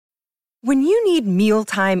When you need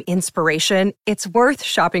mealtime inspiration, it's worth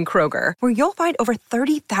shopping Kroger, where you'll find over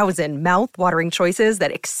 30,000 mouth-watering choices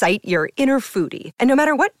that excite your inner foodie. And no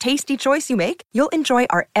matter what tasty choice you make, you'll enjoy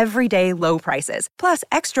our everyday low prices, plus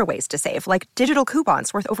extra ways to save, like digital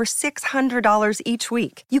coupons worth over $600 each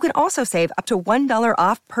week. You can also save up to $1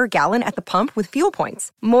 off per gallon at the pump with fuel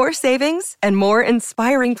points. More savings and more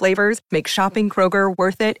inspiring flavors make shopping Kroger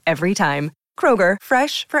worth it every time. Kroger,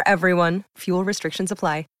 fresh for everyone. Fuel restrictions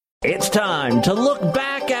apply. It's time to look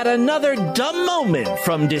back at another dumb moment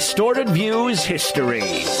from Distorted Views history.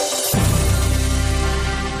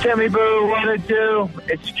 Jimmy Boo, what it do?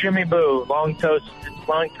 It's Jimmy Boo,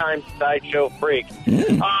 long-time sideshow freak.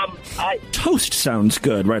 Toast sounds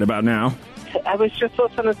good right about now. I was just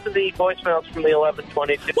listening to the voicemails from the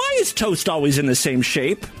 1122. Why is toast always in the same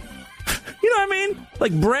shape? You know what I mean?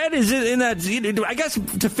 Like bread is in that, I guess,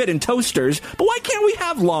 to fit in toasters, but why can't we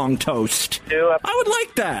have long toast? I would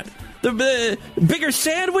like that. The bigger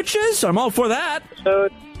sandwiches, I'm all for that.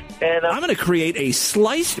 And I'm going to create a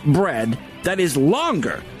sliced bread that is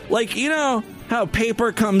longer. Like, you know how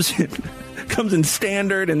paper comes in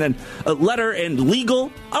standard and then a letter and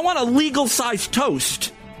legal? I want a legal-sized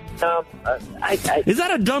toast. Is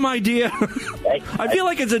that a dumb idea? I feel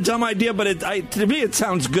like it's a dumb idea, but to me it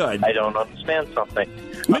sounds good. I don't understand something.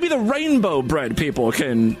 Maybe the rainbow bread people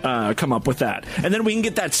can come up with that. And then we can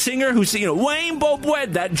get that singer who's, rainbow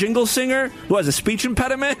bread, that jingle singer who has a speech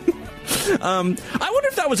impediment. I wonder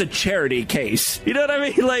if that was a charity case. You know what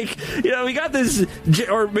I mean? Like, we got this,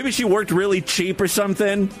 or maybe she worked really cheap or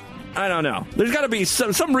something. I don't know. There's got to be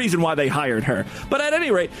some reason why they hired her. But at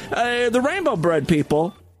any rate, the rainbow bread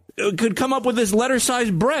people could come up with this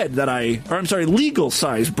letter-sized bread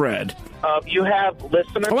legal-sized bread. You have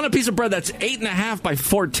listeners. I want a piece of bread that's 8.5 by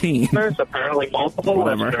 14. There's apparently multiple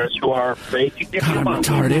listeners who are afraid to give God, I'm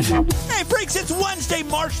retarded. Hey, freaks, it's Wednesday,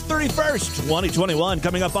 March 31st, 2021.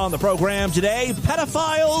 Coming up on the program today,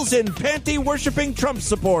 pedophiles and panty-worshipping Trump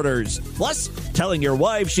supporters. Plus, telling your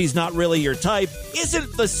wife she's not really your type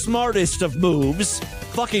isn't the smartest of moves.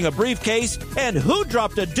 Fucking a briefcase, and who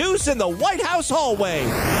dropped a deuce in the Whitehouse hallway?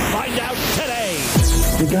 Find out today.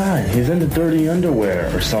 The guy, he's in the dirty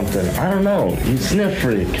underwear or something. I don't know. He's sniff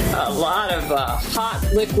freak. A lot of hot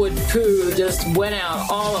liquid poo just went out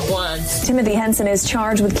all at once. Timothy Henson is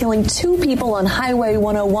charged with killing 2 people on Highway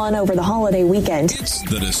 101 over the holiday weekend. It's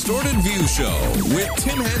the Distorted View Show with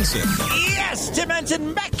Tim Henson. Yes, Tim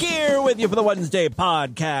Henson back here with you for the Wednesday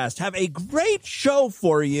podcast. Have a great show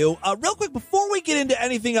for you. Real quick, before we get into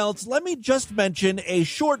anything else, let me just mention a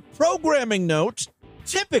short programming note.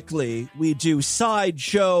 Typically, we do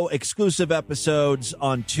sideshow exclusive episodes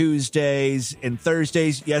on Tuesdays and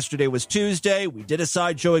Thursdays. Yesterday was Tuesday. We did a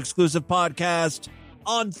sideshow exclusive podcast.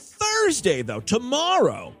 On Thursday, though,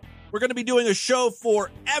 tomorrow, we're going to be doing a show for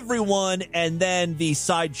everyone, and then the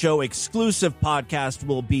sideshow exclusive podcast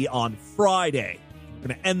will be on Friday. We're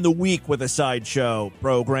going to end the week with a sideshow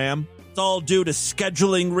program. It's all due to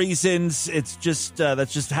scheduling reasons. It's just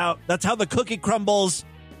that's how the cookie crumbles,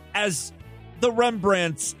 as the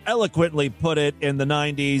Rembrandts eloquently put it in the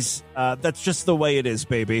 90s. That's just the way it is,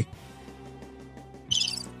 baby.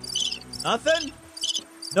 Nothing?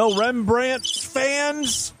 No Rembrandt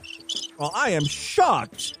fans? Well, I am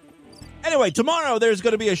shocked. Anyway, tomorrow there's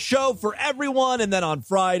going to be a show for everyone, and then on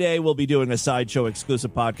Friday we'll be doing a sideshow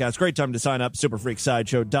exclusive podcast. Great time to sign up,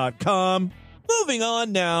 superfreaksideshow.com. Moving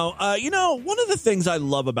on now, one of the things I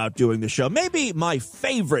love about doing the show, maybe my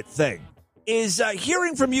favorite thing, is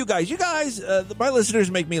hearing from you guys. You guys, my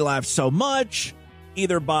listeners make me laugh so much,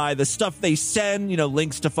 either by the stuff they send,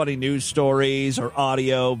 links to funny news stories or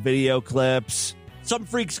audio, video clips. Some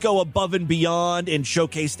freaks go above and beyond and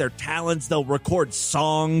showcase their talents. They'll record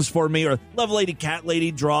songs for me, or Love Lady Cat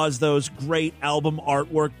Lady draws those great album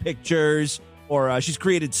artwork pictures, or she's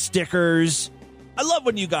created stickers. I love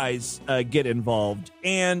when you guys get involved,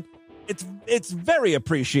 and it's very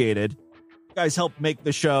appreciated. You guys help make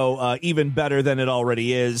the show even better than it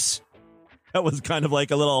already is. That was kind of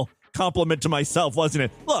like a little compliment to myself, wasn't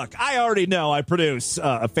it? Look, I already know I produce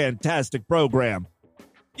a fantastic program.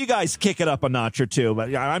 You guys kick it up a notch or two,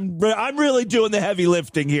 but I'm really doing the heavy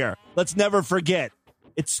lifting here. Let's never forget,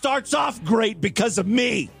 it starts off great because of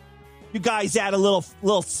me. You guys add a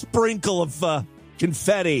little sprinkle of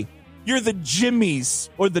confetti. You're the Jimmies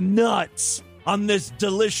or the nuts on this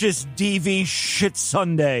delicious DV shit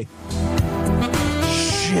Sunday.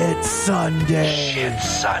 Shit Sunday. Shit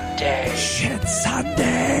Sunday. Shit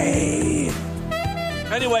Sunday.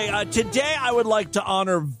 Anyway, today I would like to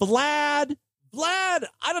honor Vlad. Vlad,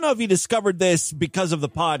 I don't know if he discovered this because of the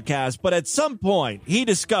podcast, but at some point he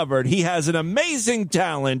discovered he has an amazing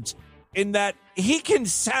talent in that he can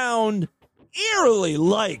sound eerily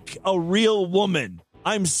like a real woman.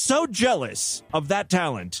 I'm so jealous of that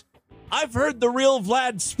talent. I've heard the real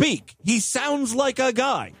Vlad speak. He sounds like a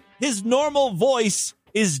guy. His normal voice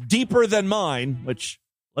is deeper than mine, which,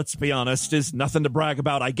 let's be honest, is nothing to brag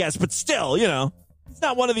about, I guess. But still, you know, he's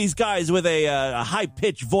not one of these guys with a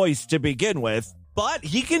high-pitched voice to begin with. But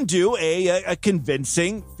he can do a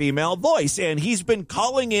convincing female voice, and he's been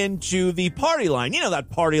calling into the party line. You know that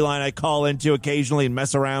party line I call into occasionally and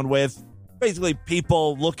mess around with? Basically,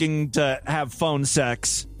 people looking to have phone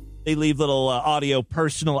sex. They leave little audio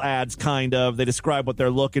personal ads, kind of. They describe what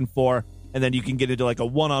they're looking for, and then you can get into like a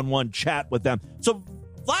one-on-one chat with them. So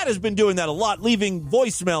Vlad has been doing that a lot, leaving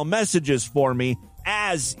voicemail messages for me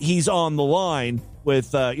as he's on the line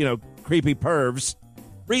with, creepy pervs.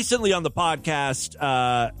 Recently on the podcast,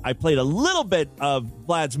 I played a little bit of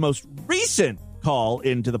Vlad's most recent call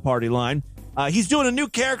into the party line. He's doing a new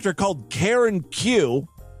character called Karen Q.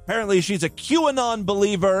 Apparently, she's a QAnon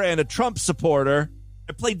believer and a Trump supporter.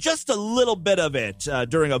 I played just a little bit of it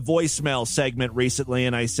during a voicemail segment recently,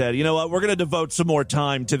 and I said, you know what, we're going to devote some more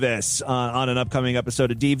time to this on an upcoming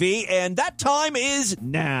episode of DV, and that time is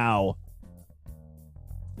now.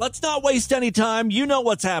 Let's not waste any time. You know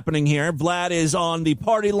what's happening here. Vlad is on the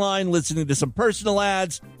party line listening to some personal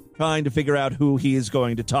ads, trying to figure out who he is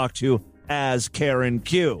going to talk to as Karen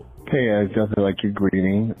Q. Hey, I just like your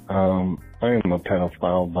greeting. I am a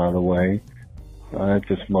pedophile, by the way. At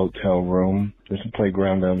this motel room. There's a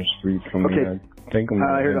playground down the street from me. I think I'm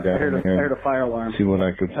going to down there. I heard a fire alarm. See what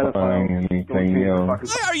I could find, anything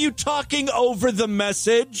else. Why are you talking over the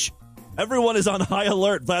message? Everyone is on high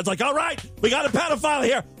alert. Vlad's like, all right, we got a pedophile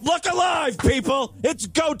here. Look alive, people. It's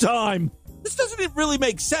go time. This doesn't really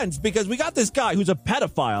make sense because we got this guy who's a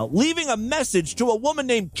pedophile leaving a message to a woman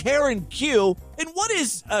named Karen Q in what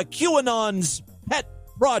is QAnon's pet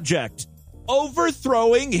project,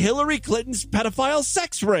 overthrowing Hillary Clinton's pedophile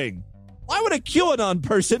sex ring. Why would a QAnon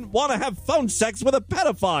person want to have phone sex with a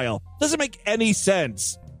pedophile? Doesn't make any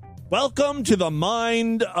sense. Welcome to the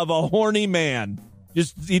mind of a horny man.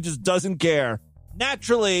 He just doesn't care.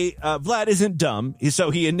 Naturally, Vlad isn't dumb, so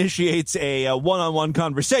he initiates a one-on-one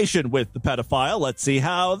conversation with the pedophile. Let's see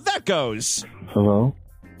how that goes. Hello?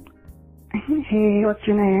 Hey, what's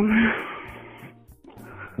your name?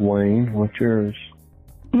 Wayne, what's yours?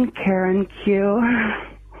 Karen Q.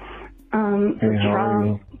 Hey, how are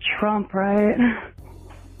you? Trump, right?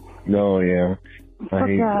 No, yeah. So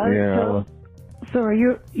are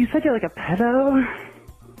you said you're like a pedo?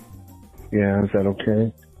 Yeah, is that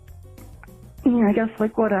okay? Yeah, I guess,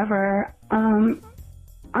 like, whatever. I'm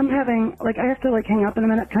having, like, I have to, like, hang up in a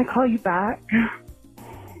minute. Can I call you back?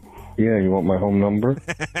 Yeah, you want my home number?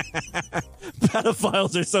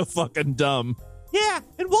 Pedophiles are so fucking dumb. Yeah,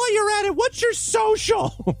 and while you're at it, what's your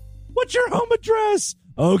social? What's your home address?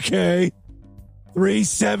 Okay.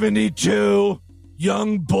 372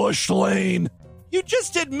 Young Bush Lane. You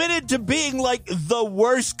just admitted to being, like, the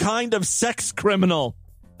worst kind of sex criminal.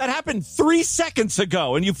 That happened 3 seconds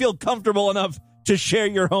ago, and you feel comfortable enough to share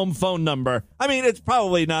your home phone number. I mean, it's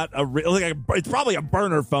probably not it's probably a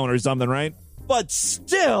burner phone or something, right? But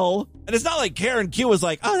still, and it's not like Karen Q was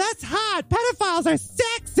like, oh, that's hot. Pedophiles are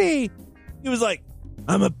sexy. He was like,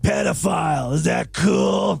 I'm a pedophile. Is that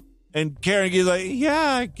cool? And Karen Q's like,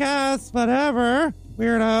 yeah, I guess, whatever,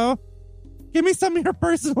 weirdo. Give me some of your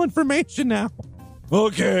personal information now.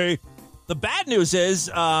 Okay. The bad news is,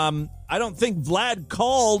 I don't think Vlad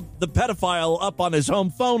called the pedophile up on his home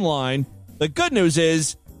phone line. The good news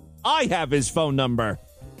is I have his phone number,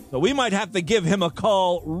 so we might have to give him a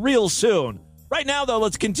call real soon. Right now, though,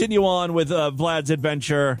 let's continue on with Vlad's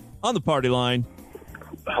adventure on the party line.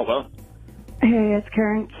 Hello? Hey, it's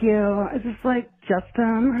Karen Q. Is this, like,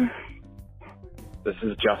 Justin? This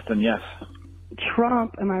is Justin, yes.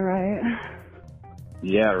 Trump, am I right?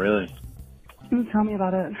 Yeah, really. Tell me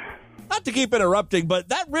about it. Not to keep interrupting, but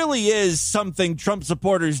that really is something Trump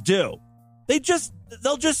supporters do.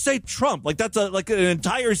 They'll just say Trump. Like that's an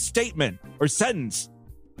entire statement or sentence.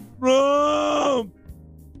 Trump!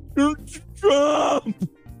 Trump!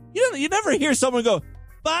 You never hear someone go,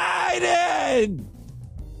 Biden!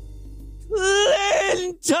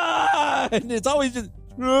 Clinton! It's always just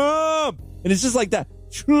Trump! And it's just like that.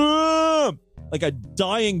 Trump! Like a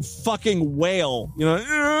dying fucking whale. You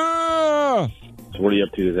know? So what are you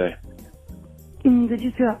up to today? Did you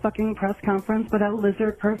see that fucking press conference with that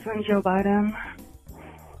lizard person, Joe Biden?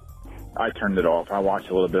 I turned it off. I watched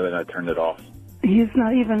a little bit and I turned it off. He's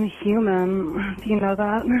not even human. Do you know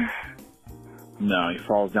that? No, he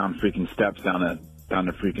falls down freaking steps down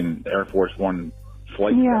the freaking Air Force One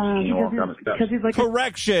flight steps. Can you walk down the steps? He's like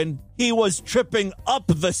Correction, he was tripping up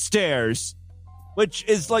the stairs, which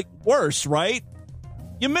is like worse, right?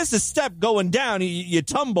 You miss a step going down, you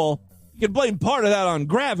tumble. You can blame part of that on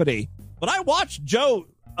gravity. But I watched Joe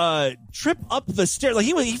trip up the stairs. Like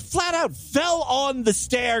he flat out fell on the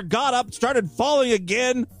stair, got up, started falling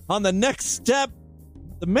again on the next step.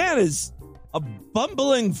 The man is a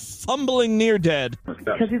bumbling, fumbling near dead.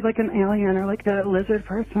 Because he's like an alien or like a lizard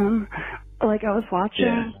person. Like I was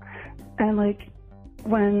watching, and like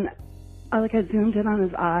when I zoomed in on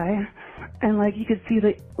his eye, and like you could see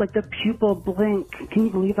the pupil blink. Can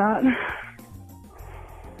you believe that?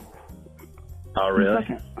 Oh really?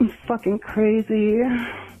 I'm fucking crazy.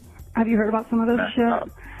 Have you heard about some of this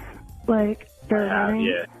shit? Like they're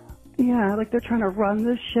running. Yeah, like they're trying to run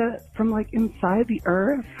this shit from like inside the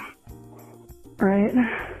earth. Right?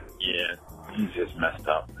 Yeah, he's just messed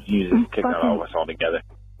up. He's just kicked out all of us all together.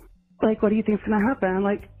 Like, what do you think's gonna happen?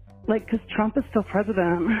 Like, because Trump is still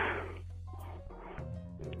president.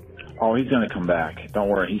 Oh, he's gonna come back. Don't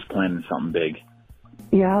worry, he's planning something big.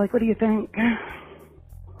 Yeah, like, what do you think?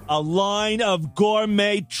 A line of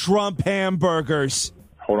gourmet Trump hamburgers.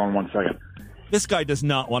 Hold on 1 second. This guy does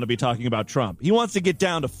not want to be talking about Trump. He wants to get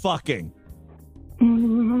down to fucking.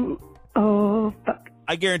 Oh, fuck.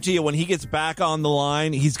 I guarantee you when he gets back on the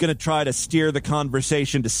line, he's going to try to steer the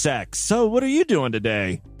conversation to sex. So what are you doing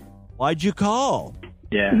today? Why'd you call?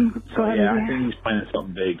 Yeah. So, yeah, I think he's planning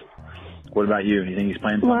something big. What about you? You think he's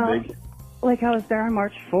planning something big? Like, I was there on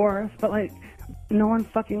March 4th, but, like, no one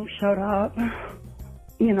fucking showed up.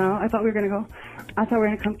 You know, I thought we were going to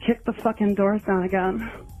come kick the fucking doors down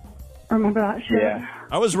again. Remember that shit? Yeah.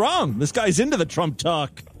 I was wrong. This guy's into the Trump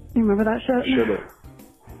talk. You remember that shit? Should have.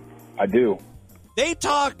 I do. They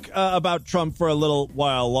talk about Trump for a little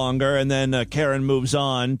while longer, and then Karen moves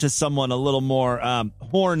on to someone a little more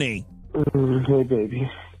horny. Hey,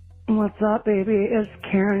 baby. What's up, baby? It's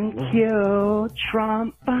Karen Q.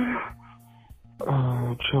 Trump.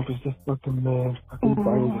 Oh, Trump is the fucking man. Fucking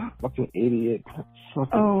Biden's a fucking idiot.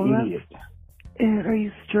 Fucking idiot. Are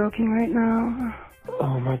you stroking right now?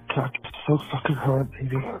 Oh, my cock is so fucking hard,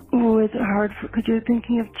 baby. Oh, is it hard because you're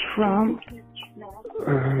thinking of Trump?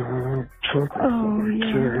 Trump. Oh,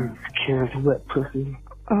 yeah. Karen's wet pussy.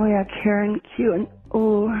 Oh, yeah, Karen Q. And,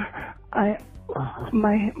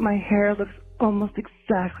 my hair looks almost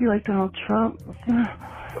exactly like Donald Trump.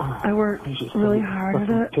 I worked really hard at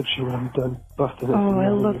it. Picture when I'm done busting it. Oh, I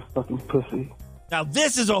look fucking pussy. Now,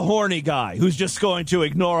 this is a horny guy who's just going to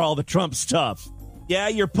ignore all the Trump stuff. Yeah,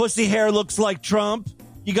 your pussy hair looks like Trump.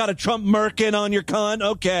 You got a Trump merkin on your cunt.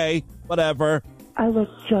 Okay, whatever. I look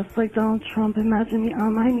just like Donald Trump. Imagine me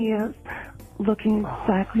on my knees, looking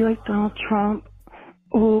exactly like Donald Trump.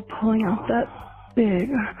 Oh, pulling out that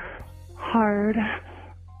big, hard,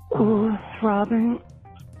 throbbing.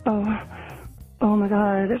 Oh my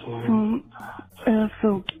God, it's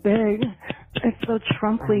so big. It's so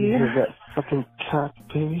Trumpy. That fucking cock,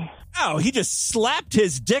 baby. Oh, he just slapped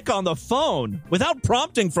his dick on the phone without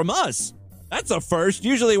prompting from us. That's a first.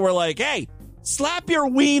 Usually we're like, hey, slap your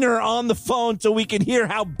wiener on the phone so we can hear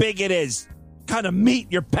how big it is. Kind of meat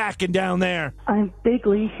you're packing down there. I'm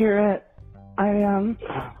bigly hear it. I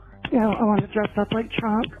want to dress up like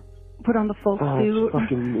Trump, put on the full suit,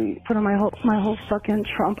 put on my whole fucking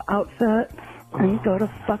Trump outfit, and go to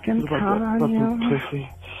fucking town on you. Pussy.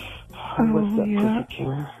 What's that pussy,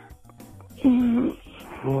 Karen?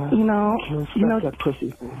 Yeah. That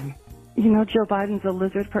pussy. You know Joe Biden's a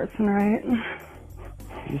lizard person, right?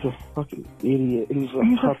 He's a fucking idiot.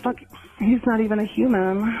 He's not even a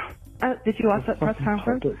human. Did you watch that press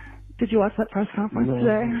conference? Did you watch that press conference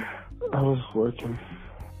today? I was working.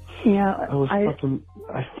 Yeah, I zoomed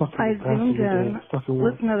in.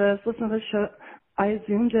 Listen to this shit. I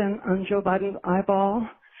zoomed in on Joe Biden's eyeball,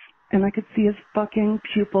 and I could see his fucking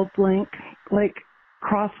pupil blink, like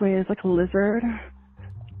crossways, like a lizard.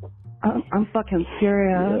 I'm fucking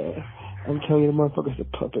serious. Yeah. I'm telling you, the motherfucker's a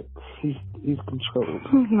puppet. He's controlled.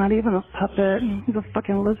 He's not even a puppet. He's a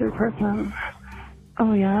fucking lizard person.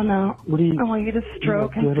 Oh yeah, no. I want you to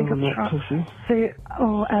stroke and think of Trump. Say,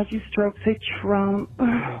 as you stroke, say Trump.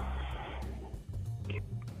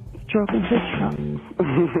 Stroke and say Trump.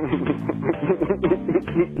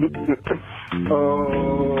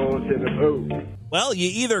 Well, you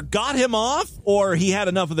either got him off or he had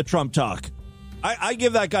enough of the Trump talk. I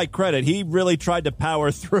give that guy credit. He really tried to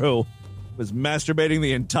power through. Was masturbating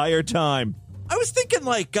the entire time. I was thinking,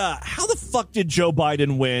 how the fuck did Joe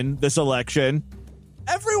Biden win this election?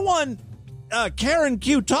 Everyone Karen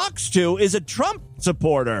Q talks to is a Trump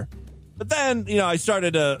supporter. But then, I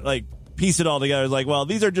started to, piece it all together. It's like, well,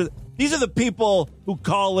 these are the people who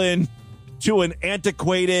call in to an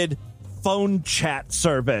antiquated phone chat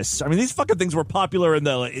service. I mean, these fucking things were popular in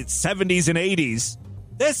the 70s and 80s.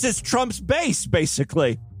 This is Trump's base,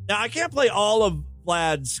 basically. Now, I can't play all of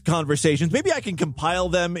Vlad's conversations. Maybe I can compile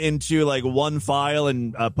them into like one file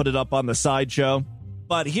and put it up on the sideshow.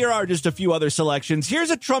 But here are just a few other selections.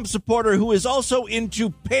 Here's a Trump supporter who is also into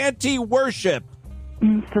panty worship.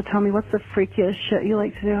 So tell me, what's the freakiest shit you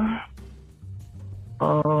like to do?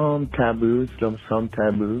 Taboo, some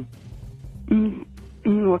taboo.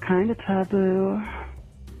 What kind of taboo?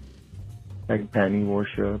 Like panty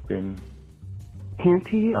worship and...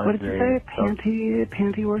 Panty? What did you say?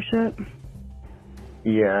 Panty worship?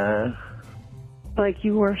 Yeah. Like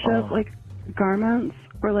you worship like garments,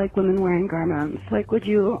 or like women wearing garments? Like, would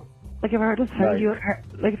you, like, if I were to send you a pair,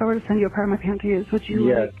 like if I were to send you a pair of my panties, would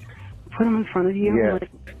you like put them in front of you and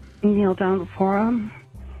like kneel down before them?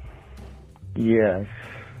 Yes.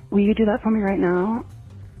 Will you do that for me right now?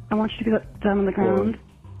 I want you to get down on the ground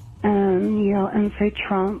and kneel and say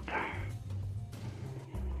Trump.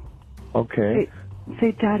 Okay.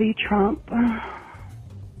 Say Daddy Trump.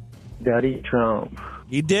 Daddy Trump.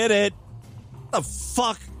 He did it. What the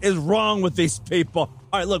fuck is wrong with these people?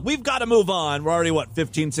 All right, look, we've got to move on. We're already,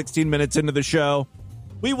 15, 16 minutes into the show.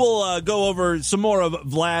 We will go over some more of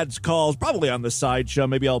Vlad's calls, probably on the sideshow.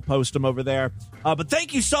 Maybe I'll post them over there. But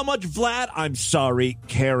thank you so much, Vlad. I'm sorry,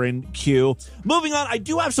 Karen Q. Moving on, I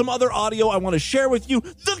do have some other audio I want to share with you.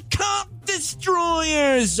 The Cock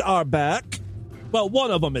Destroyers are back. Well,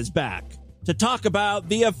 one of them is back to talk about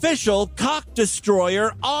the official Cock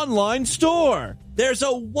Destroyer online store. There's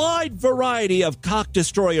a wide variety of Cock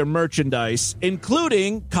Destroyer merchandise,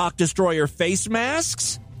 including Cock Destroyer face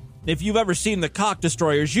masks. If you've ever seen the Cock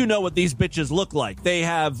Destroyers, you know what these bitches look like. They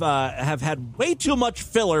have had way too much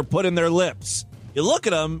filler put in their lips. You look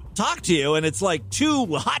at them, talk to you, and it's like two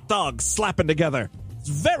hot dogs slapping together. It's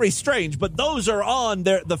very strange, but those are on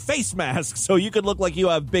the face masks, so you could look like you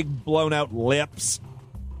have big blown-out lips.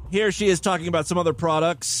 Here she is talking about some other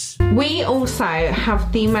products. We also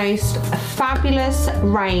have the most fabulous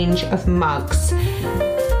range of mugs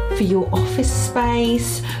for your office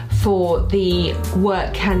space, for the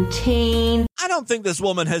work canteen. I don't think this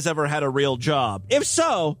woman has ever had a real job. If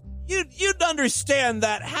so, you'd understand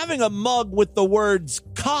that having a mug with the words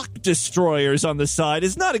Cock Destroyers on the side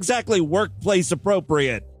is not exactly workplace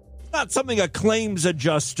appropriate. It's not something a claims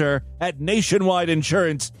adjuster at Nationwide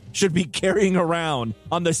Insurance should be carrying around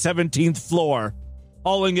on the 17th floor,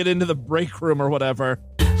 hauling it into the break room or whatever.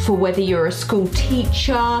 For whether you're a school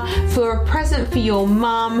teacher, for a present for your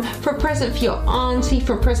mum, for a present for your auntie,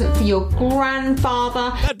 for a present for your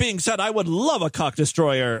grandfather. That being said, I would love a Cock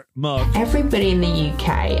Destroyer mug. Everybody in the UK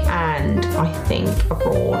and I think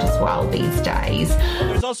abroad as well these days.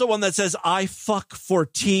 There's also one that says, I fuck for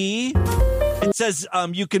tea. It says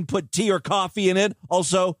you can put tea or coffee in it.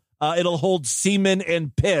 Also, it'll hold semen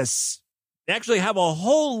and piss. They actually have a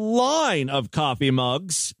whole line of coffee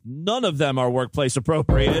mugs. None of them are workplace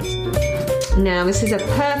appropriate. Now, this is a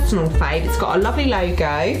personal fave. It's got a lovely logo.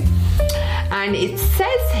 And it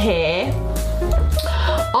says here,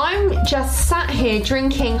 I'm just sat here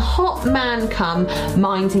drinking hot man cum,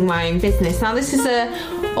 minding my own business. Now, this is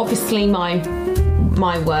obviously my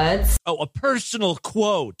words. Oh, a personal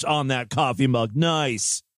quote on that coffee mug.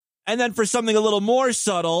 Nice. And then for something a little more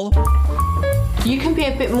subtle, you can be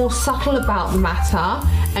a bit more subtle about the matter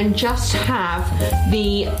and just have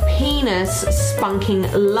the penis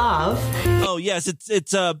spunking love. Oh, yes,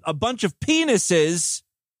 it's a bunch of penises,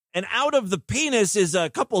 and out of the penis is a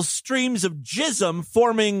couple streams of jism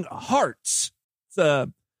forming hearts. It's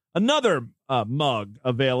another mug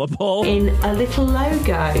available. In a little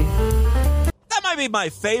logo. That might be my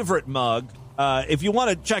favorite mug. If you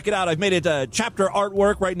want to check it out, I've made it chapter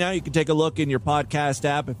artwork right now. You can take a look in your podcast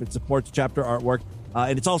app if it supports chapter artwork.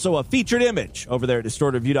 And it's also a featured image over there at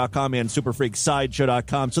DistortedView.com and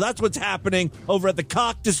SuperFreakSideshow.com. So that's what's happening over at the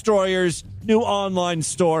Cock Destroyers new online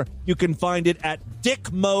store. You can find it at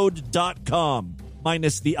dickmode.com,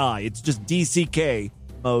 minus the I. It's just DCKmode.com.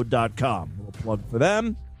 A little plug for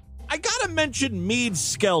them. I gotta mention Mead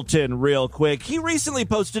Skelton real quick. He recently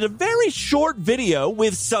posted a very short video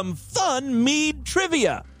with some fun Mead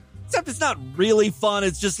trivia. Except it's not really fun,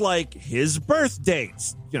 it's just like his birth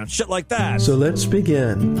dates. Shit like that. So let's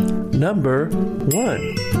begin. Number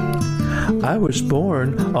 1. I was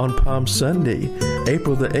born on Palm Sunday,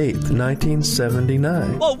 April the 8th,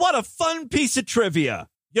 1979. Well, what a fun piece of trivia.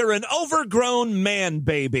 You're an overgrown man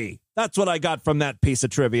baby. That's what I got from that piece of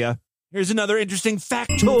trivia. Here's another interesting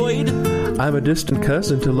factoid. I'm a distant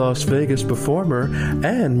cousin to Las Vegas performer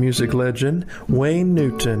and music legend Wayne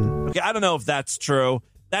Newton. Okay, I don't know if that's true.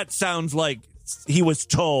 That sounds like he was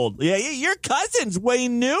told. Yeah, your cousin's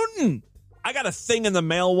Wayne Newton. I got a thing in the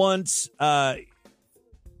mail once. They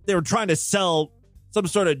were trying to sell some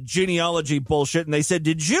sort of genealogy bullshit, and they said,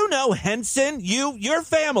 did you know Henson, your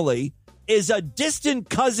family, is a distant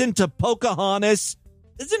cousin to Pocahontas?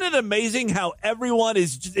 Isn't it amazing how everyone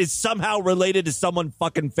is somehow related to someone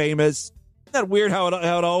fucking famous? Isn't that weird how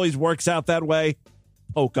it always works out that way?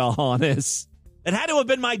 Pocahontas. It had to have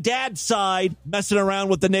been my dad's side messing around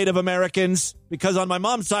with the Native Americans, because on my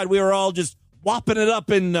mom's side, we were all just whopping it up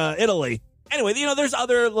in Italy. Anyway, there's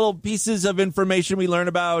other little pieces of information we learn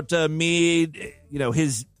about Meade,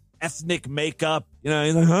 his ethnic makeup. He's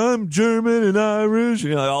like, I'm German and Irish,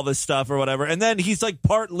 all this stuff or whatever. And then he's like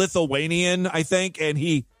part Lithuanian, I think, and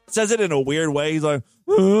he says it in a weird way. He's like,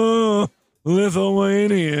 oh,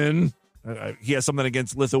 Lithuanian. He has something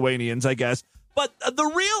against Lithuanians, I guess. But the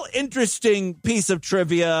real interesting piece of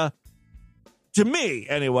trivia, to me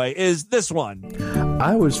anyway, is this one.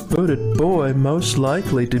 I was voted boy most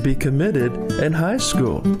likely to be committed in high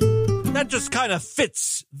school. That just kind of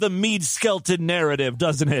fits the Meade Skelton narrative,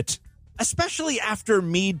 doesn't it? Especially after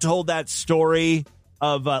Meade told that story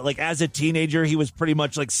of, as a teenager, he was pretty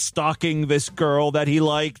much, stalking this girl that he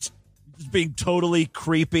liked, just being totally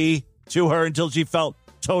creepy to her until she felt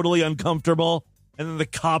totally uncomfortable. And then the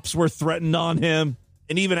cops were threatened on him.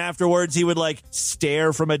 And even afterwards, he would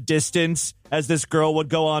stare from a distance as this girl would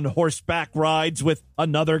go on horseback rides with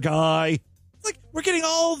another guy. It's we're getting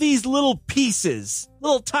all these little pieces,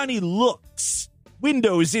 little tiny looks,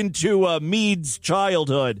 windows into Meade's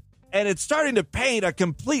childhood. And it's starting to paint a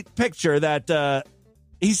complete picture that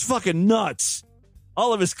he's fucking nuts.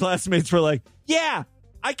 All of his classmates were like, yeah,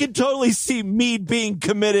 I can totally see Meade being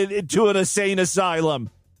committed into an insane asylum.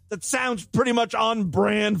 That sounds pretty much on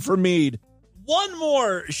brand for Meade. One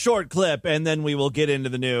more short clip, and then we will get into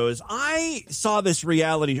the news. I saw this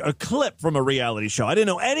a clip from a reality show. I didn't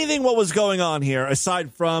know anything what was going on here,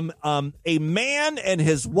 aside from a man and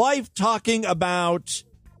his wife talking about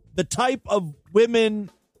the type of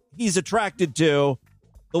women he's attracted to.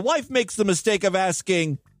 The wife makes the mistake of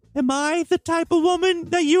asking, am I the type of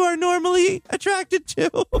woman that you are normally attracted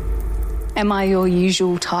to? Am I your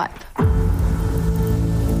usual type?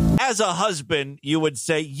 As a husband, you would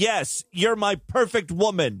say, yes, you're my perfect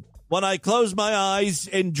woman. When I close my eyes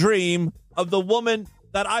and dream of the woman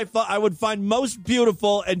that I would find most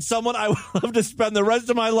beautiful and someone I would love to spend the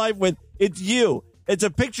rest of my life with, it's you. It's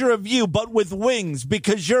a picture of you, but with wings,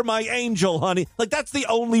 because you're my angel, honey. That's the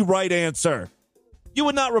only right answer. You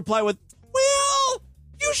would not reply with, well,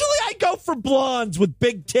 usually I go for blondes with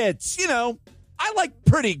big tits. I like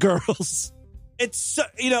pretty girls. It's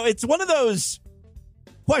one of those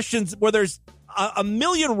questions where there's a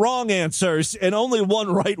million wrong answers and only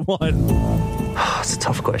one right one. It's a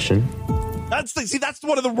tough question. That's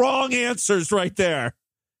one of the wrong answers right there.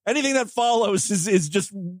 Anything that follows is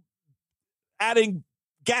just adding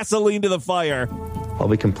gasoline to the fire. I'll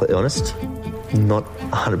be completely honest, not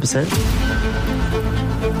 100%.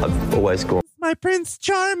 I've always gone my Prince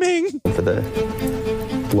Charming for the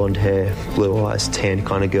blonde hair, blue eyes, tan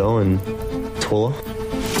kind of girl, and taller.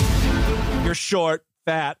 You're short,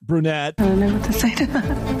 fat, brunette. I don't know what to say to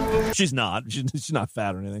that. She's not. She's not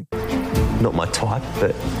fat or anything. Not my type,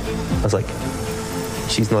 but I was like,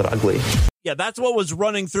 she's not ugly. Yeah, that's what was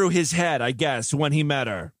running through his head, I guess, when he met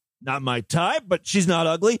her. Not my type, but she's not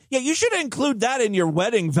ugly. Yeah, you should include that in your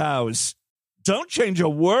wedding vows. Don't change a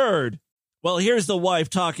word. Well, here's the wife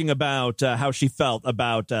talking about how she felt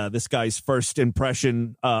about this guy's first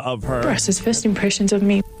impression of her. Russ's first impressions of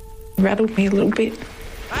me rattled me a little bit.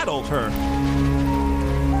 Rattled her?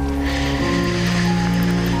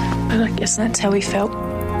 But I guess that's how he felt.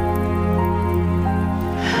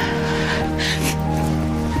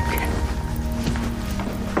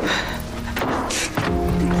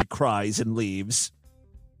 He cries and leaves.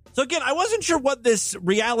 So again, I wasn't sure what this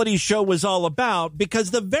reality show was all about,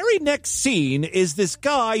 because the very next scene is this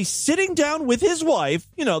guy sitting down with his wife,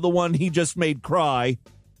 the one he just made cry,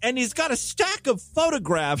 and he's got a stack of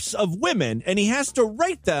photographs of women, and he has to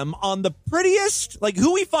rate them on the prettiest,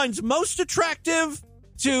 who he finds most attractive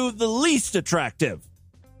to the least attractive.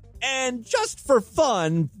 And just for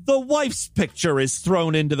fun, the wife's picture is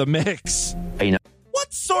thrown into the mix.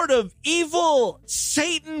 What sort of evil,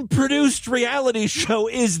 Satan-produced reality show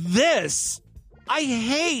is this? I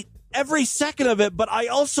hate every second of it, but I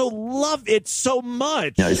also love it so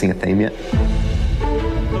much. Noticing a theme yet?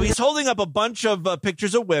 So he's holding up a bunch of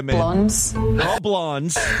pictures of women. Blondes. They're all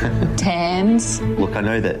blondes. Tans. Look, I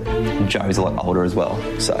know that Joe's a lot older as well,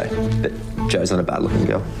 but Joe's not a bad-looking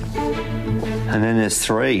girl. And then there's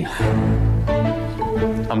three.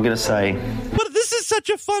 I'm going to say... But this is such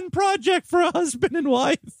a fun project for a husband and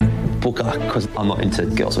wife. Booker, because I'm not into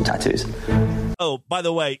girls with tattoos. Oh, by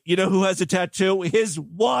the way, you know who has a tattoo? His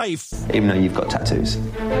wife. Even though you've got tattoos.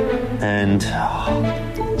 And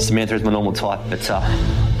Samantha is my normal type, but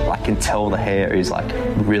I can tell the hair is like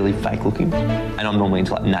really fake looking. And I'm normally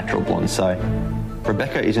into like natural blonde, so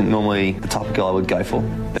Rebecca isn't normally the type of girl I would go for.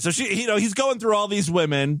 So he's going through all these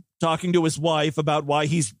women, talking to his wife about why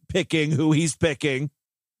he's picking who he's picking,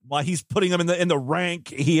 why he's putting them in the rank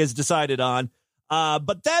he has decided on.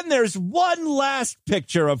 But then there's one last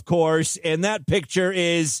picture, of course, and that picture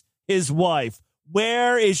is his wife.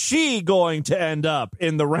 Where is she going to end up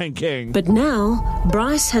in the ranking? But now,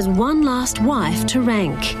 Bryce has one last wife to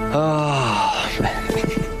rank. Oh,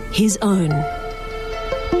 man. His own.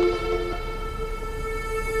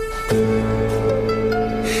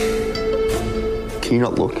 Can you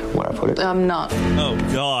not look where I put it? I'm not. Oh,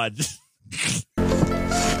 God.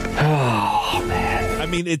 Oh, man. I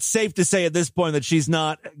mean, it's safe to say at this point that she's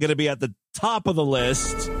not going to be at the top of the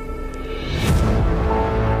list.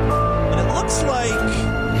 And it looks like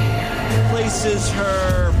places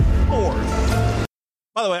her fourth.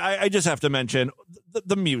 By the way, I just have to mention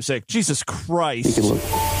the music. Jesus Christ. You can look.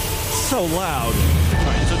 So loud. All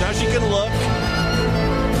right, so now she can look.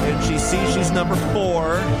 And she sees she's number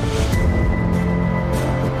 4.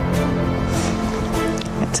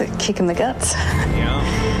 It's a kick in the guts. Yeah.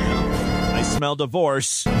 I smell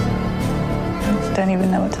divorce. Don't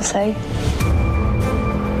even know what to say.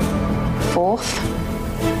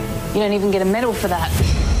 4th? You don't even get a medal for that.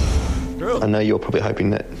 True. I know you're probably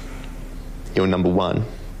hoping that you're number 1.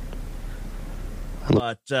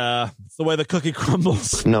 But it's the way the cookie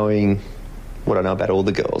crumbles. Knowing what I know about all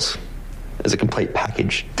the girls as a complete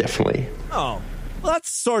package, definitely. Oh, well, that's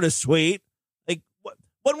sort of sweet. Like,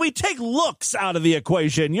 when we take looks out of the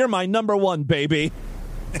equation, you're my number 1, baby.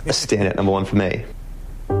 A standout number 1 for me.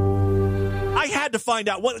 I had to find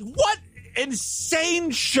out what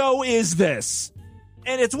insane show is this?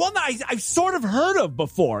 And it's one that I've sort of heard of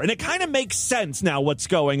before, and it kind of makes sense now what's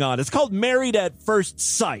going on. It's called Married at First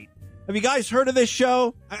Sight. Have you guys heard of this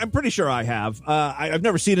show? I'm pretty sure I have. I've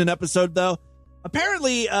never seen an episode, though.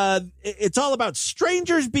 Apparently, it's all about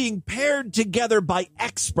strangers being paired together by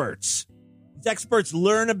experts. These experts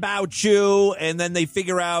learn about you, and then they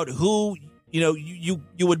figure out who you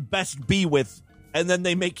would best be with, and then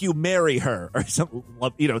they make you marry her or something.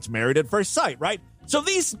 It's Married at First Sight, right? So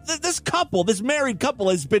this married couple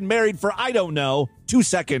has been married for, I don't know, 2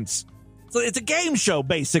 seconds. So it's a game show,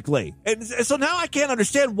 basically. And so now I can't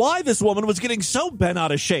understand why this woman was getting so bent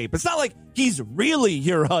out of shape. It's not like he's really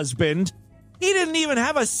your husband. He didn't even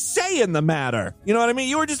have a say in the matter. You know what I mean?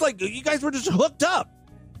 You guys were just hooked up.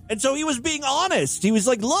 And so he was being honest. He was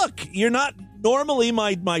like, look, you're not normally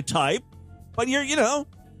my type, but you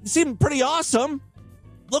seem pretty awesome.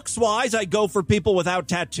 Looks-wise, I go for people without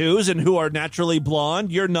tattoos and who are naturally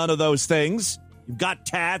blonde. You're none of those things. You've got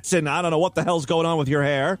tats, and I don't know what the hell's going on with your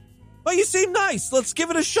hair. But you seem nice. Let's give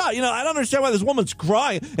it a shot. I don't understand why this woman's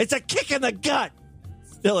crying. It's a kick in the gut.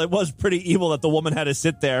 Still, it was pretty evil that the woman had to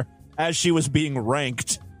sit there as she was being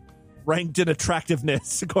ranked in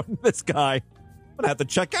attractiveness, according to this guy. I'm going to have to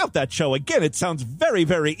check out that show again. It sounds very,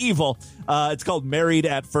 very evil. It's called Married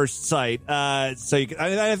at First Sight. So you can,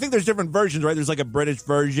 I think there's different versions, right? There's like a British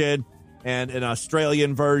version and an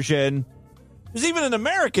Australian version. There's even an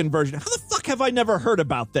American version. How the fuck have I never heard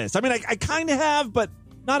about this? I mean, I kind of have, but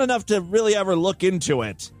not enough to really ever look into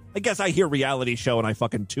it. I guess I hear reality show and I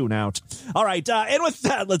fucking tune out. All right, and with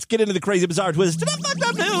that, let's get into the crazy, bizarre twist of fucked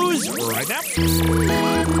up news right now.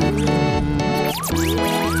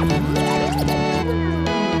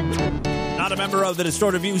 Not a member of the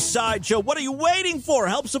Distorted View Sideshow. What are you waiting for?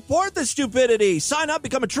 Help support the stupidity. Sign up,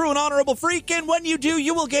 become a true and honorable freak, and when you do,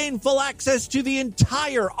 you will gain full access to the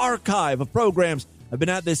entire archive of programs. I've been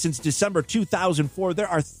at this since December 2004. There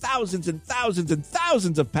are thousands and thousands and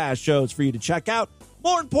thousands of past shows for you to check out.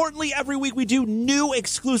 More importantly, every week we do new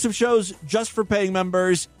exclusive shows just for paying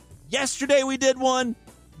members. Yesterday we did one.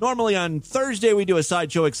 Normally on Thursday we do a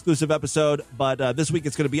Sideshow exclusive episode, but this week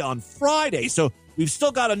it's going to be on Friday. So we've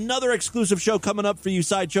still got another exclusive show coming up for you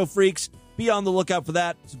Sideshow freaks. Be on the lookout for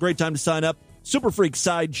that. It's a great time to sign up.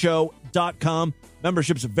 Superfreaksideshow.com.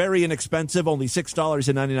 Membership's very inexpensive, only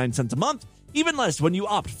 $6.99 a month. Even less when you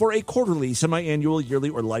opt for a quarterly, semi-annual, yearly,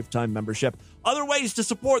 or lifetime membership. Other ways to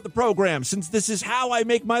support the program, since this is how I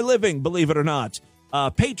make my living, believe it or not.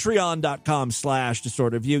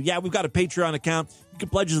 Patreon.com/DistortedView. Yeah, we've got a Patreon account. You can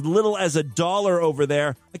pledge as little as $1 over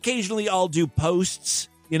there. Occasionally I'll do posts,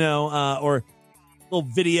 or little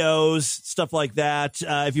videos, stuff like that.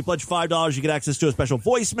 If you pledge $5, you get access to a special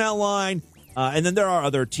voicemail line. And then there are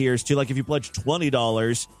other tiers, too. Like if you pledge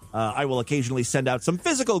 $20, I will occasionally send out some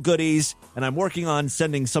physical goodies, and I'm working on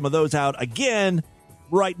sending some of those out again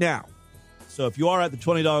right now. So if you are at the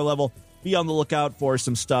 $20 level, be on the lookout for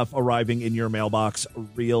some stuff arriving in your mailbox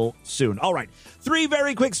real soon. All right, 3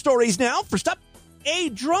 very quick stories now. First up, a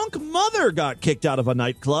drunk mother got kicked out of a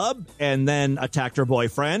nightclub and then attacked her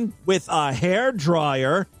boyfriend with a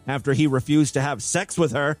hairdryer after he refused to have sex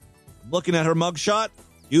with her. Looking at her mugshot,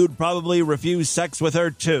 you'd probably refuse sex with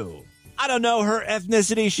her too. I don't know her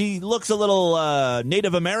ethnicity. She looks a little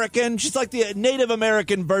Native American. She's like the Native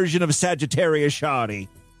American version of Sagittarius Shoddy.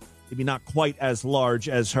 Maybe not quite as large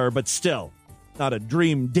as her, but still not a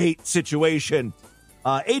dream date situation.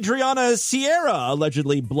 Adriana Sierra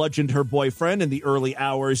allegedly bludgeoned her boyfriend in the early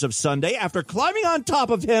hours of Sunday after climbing on top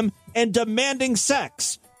of him and demanding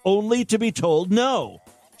sex, only to be told no.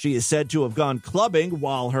 She is said to have gone clubbing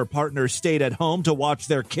while her partner stayed at home to watch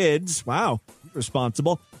their kids. Wow,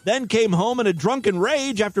 responsible. Then came home in a drunken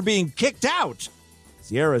rage after being kicked out.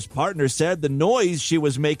 Sierra's partner said the noise she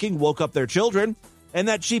was making woke up their children, and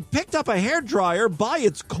that she picked up a hairdryer by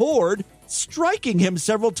its cord, striking him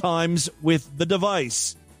several times with the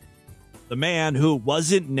device. The man, who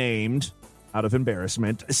wasn't named, out of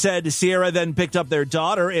embarrassment, said Sierra then picked up their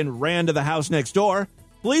daughter and ran to the house next door.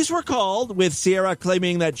 Police were called, with Sierra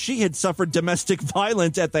claiming that she had suffered domestic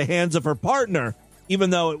violence at the hands of her partner, even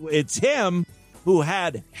though it's him who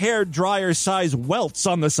had hairdryer-size welts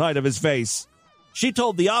on the side of his face. She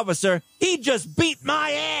told the officer, "He just beat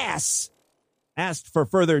my ass." Asked for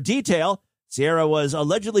further detail, Sierra was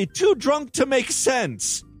allegedly too drunk to make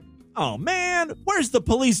sense. Oh man, where's the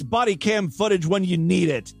police body cam footage when you need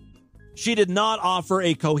it? She did not offer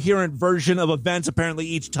a coherent version of events. Apparently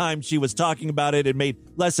each time she was talking about it, it made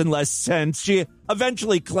less and less sense. She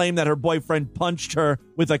eventually claimed that her boyfriend punched her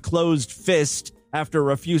with a closed fist after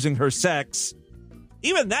refusing her sex.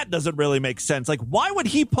 Even that doesn't really make sense. Like, why would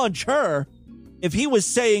he punch her if he was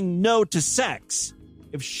saying no to sex?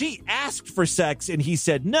 If she asked for sex and he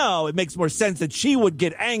said no, it makes more sense that she would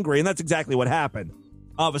get angry, and that's exactly what happened.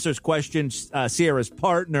 Officers questioned Sierra's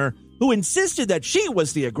partner, who insisted that she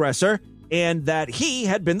was the aggressor and that he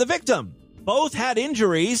had been the victim. Both had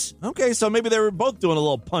injuries. Okay, so maybe they were both doing a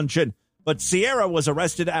little punching. But Sierra was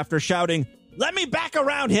arrested after shouting, "Let me back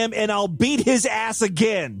around him and I'll beat his ass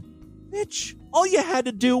again." Bitch, all you had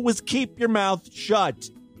to do was keep your mouth shut.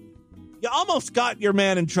 You almost got your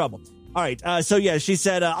man in trouble. All right, she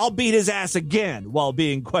said, "I'll beat his ass again," while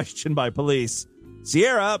being questioned by police.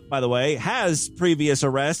 Sierra, by the way, has previous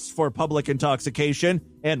arrests for public intoxication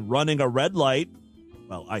and running a red light.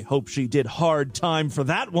 Well, I hope she did hard time for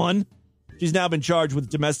that one. She's now been charged with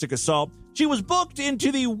domestic assault. She was booked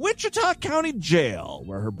into the Wichita County Jail,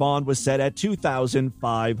 where her bond was set at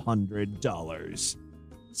 $2,500.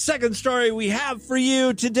 Second story we have for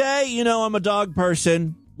you today. You know, I'm a dog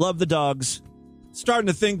person. Love the dogs. Starting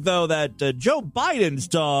to think, though, that Joe Biden's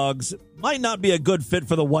dogs might not be a good fit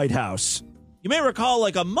for the White House. You may recall,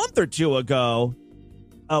 like a month or two ago,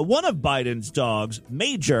 one of Biden's dogs,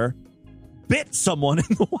 Major, bit someone in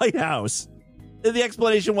the White House. The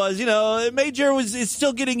explanation was, Major is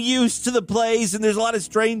still getting used to the place, and there's a lot of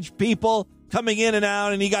strange people coming in and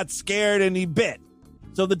out, and he got scared and he bit.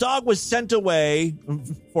 So the dog was sent away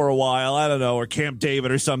for a while, I don't know, or Camp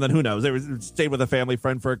David or something, who knows. They stayed with a family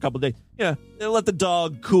friend for a couple of days. They let the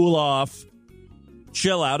dog cool off,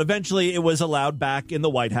 chill out. Eventually, it was allowed back in the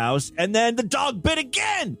White House, and then the dog bit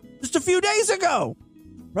again just a few days ago.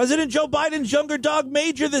 President Joe Biden's younger dog,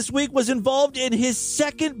 Major, this week was involved in his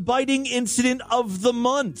second biting incident of the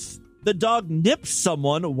month. The dog nipped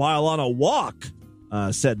someone while on a walk,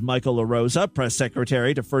 said Michael LaRosa, press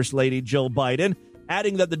secretary to First Lady Jill Biden,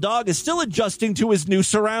 adding that the dog is still adjusting to his new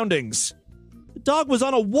surroundings. The dog was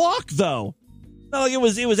on a walk, though. Not like it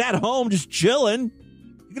was at home just chilling.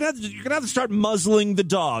 You're gonna have to start muzzling the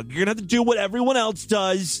dog. You're gonna have to do what everyone else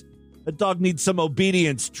does. The dog needs some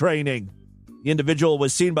obedience training. The individual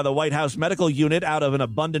was seen by the White House medical unit out of an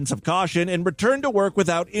abundance of caution and returned to work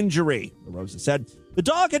without injury, LaRosa said. The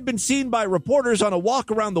dog had been seen by reporters on a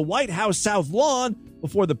walk around the White House South Lawn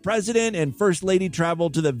before the president and First Lady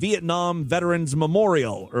traveled to the Vietnam Veterans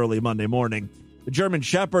Memorial early Monday morning. The German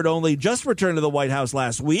Shepherd only just returned to the White House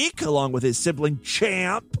last week, along with his sibling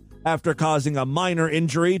Champ, after causing a minor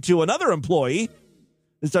injury to another employee,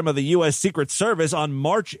 this time of the U.S. Secret Service, on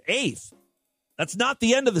March 8th. That's not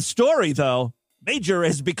the end of the story, though. Major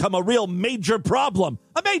has become a real major problem,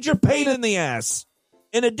 a major pain in the ass.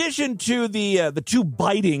 In addition to the two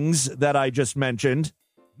bitings that I just mentioned,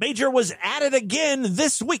 Major was at it again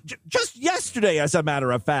this week, just yesterday, as a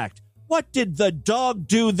matter of fact. What did the dog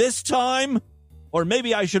do this time? Or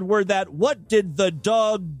maybe I should word that, what did the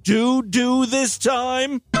dog do this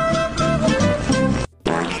time?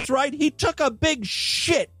 That's right, he took a big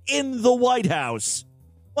shit in the White House.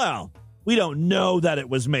 Well, we don't know that it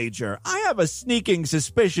was major. I have a sneaking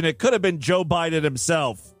suspicion it could have been Joe Biden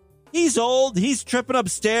himself. He's old, he's tripping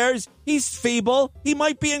upstairs, he's feeble, he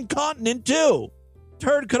might be incontinent too.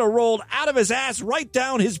 Turd could have rolled out of his ass right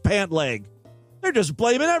down his pant leg. They're just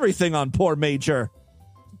blaming everything on poor Major.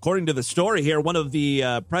 According to the story here, one of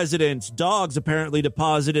the president's dogs apparently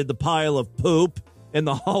deposited the pile of poop in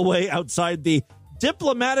the hallway outside the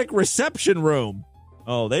diplomatic reception room.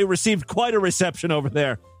 Oh, they received quite a reception over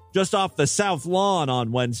there, just off the South Lawn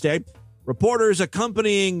on Wednesday. Reporters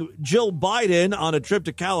accompanying Jill Biden on a trip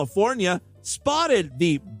to California spotted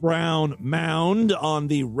the brown mound on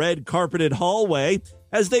the red carpeted hallway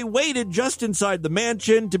as they waited just inside the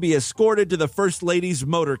mansion to be escorted to the First Lady's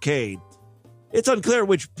motorcade. It's unclear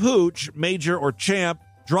which pooch, Major or Champ,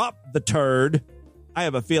 dropped the turd. I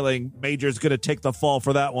have a feeling Major's going to take the fall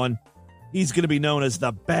for that one. He's going to be known as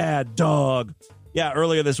the bad dog. Yeah,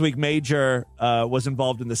 earlier this week, Major was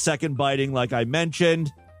involved in the second biting, like I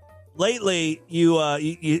mentioned. Lately,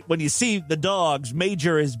 when you see the dogs,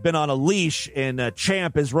 Major has been on a leash and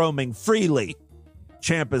Champ is roaming freely.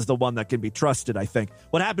 Champ is the one that can be trusted, I think.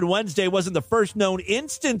 What happened Wednesday wasn't the first known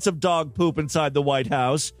instance of dog poop inside the White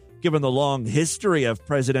House, given the long history of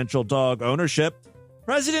presidential dog ownership.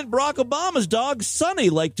 President Barack Obama's dog, Sonny,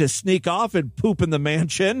 liked to sneak off and poop in the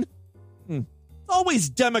mansion. Always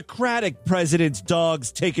Democratic presidents'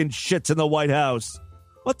 dogs taking shits in the White House.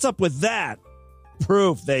 What's up with that?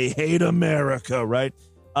 Proof they hate America, right?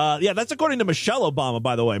 Yeah, that's according to Michelle Obama,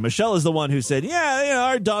 by the way. Michelle is the one who said,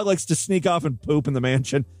 our dog likes to sneak off and poop in the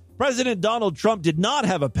mansion. President Donald Trump did not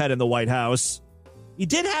have a pet in the White House. He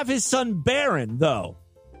did have his son Barron, though,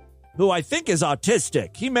 who I think is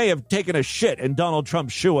autistic. He may have taken a shit in Donald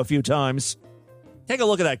Trump's shoe a few times. Take a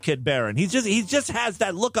look at that kid Barron. He just has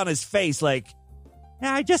that look on his face like,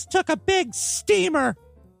 I just took a big steamer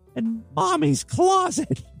in mommy's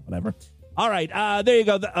closet. Whatever. All right, there you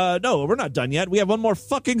go. No, we're not done yet. We have one more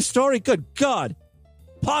fucking story. Good God.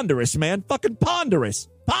 Ponderous, man. Fucking ponderous.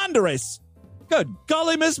 Ponderous. Good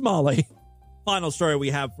golly, Miss Molly. Final story we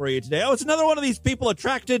have for you today. Oh, it's another one of these people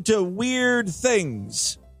attracted to weird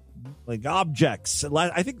things, like objects.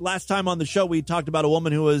 I think last time on the show we talked about a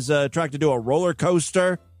woman who was attracted to a roller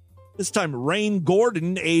coaster. This time, Rain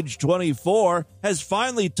Gordon, age 24, has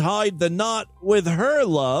finally tied the knot with her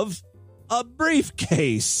love, a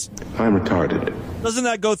briefcase. I'm retarded. Doesn't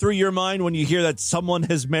that go through your mind when you hear that someone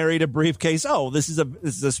has married a briefcase? Oh, this is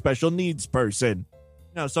a special needs person.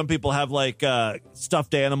 You know, some people have like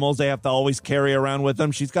stuffed animals they have to always carry around with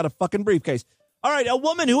them. She's got a fucking briefcase. All right, a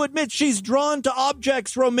woman who admits she's drawn to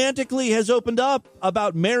objects romantically has opened up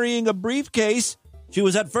about marrying a briefcase. She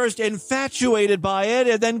was at first infatuated by it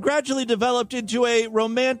and then gradually developed into a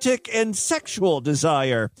romantic and sexual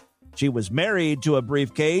desire. She was married to a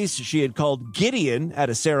briefcase she had called Gideon at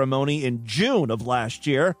a ceremony in June of last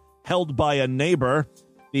year, held by a neighbor.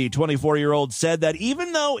 The 24-year-old said that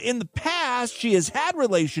even though in the past she has had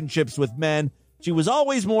relationships with men, she was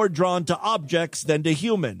always more drawn to objects than to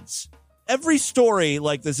humans. Every story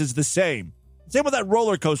like this is the same. Same with that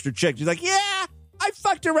roller coaster chick. She's like, yeah, I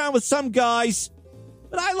fucked around with some guys,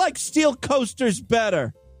 but I like steel coasters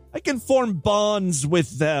better. I can form bonds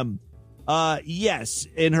with them. Yes,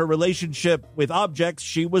 in her relationship with objects,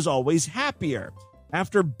 she was always happier.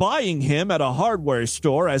 After buying him at a hardware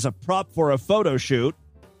store as a prop for a photo shoot,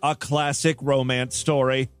 a classic romance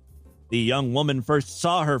story. The young woman first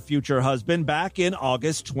saw her future husband back in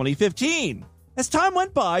August 2015. As time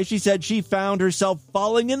went by, she said she found herself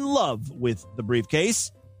falling in love with the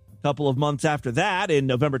briefcase. A couple of months after that, in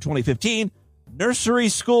November 2015, nursery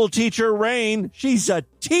school teacher Rain, she's a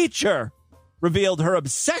teacher, revealed her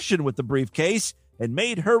obsession with the briefcase and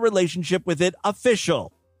made her relationship with it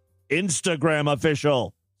official. Instagram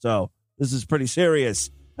official. So this is pretty serious.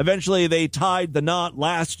 Eventually, they tied the knot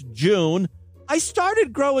last June. I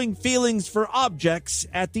started growing feelings for objects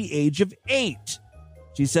at the age of 8.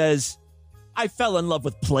 She says, I fell in love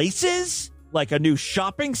with places, like a new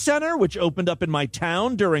shopping center, which opened up in my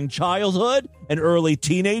town during childhood and early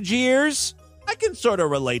teenage years. I can sort of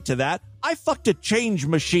relate to that. I fucked a change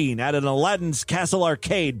machine at an Aladdin's Castle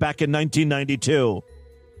arcade back in 1992.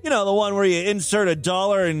 You know, the one where you insert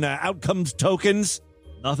 $1 and out comes tokens.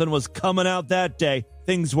 Nothing was coming out that day.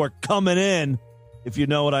 Things were coming in, if you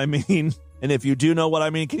know what I mean. And if you do know what I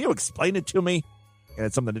mean, can you explain it to me? It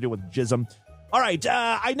had something to do with jism. All right,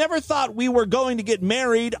 I never thought we were going to get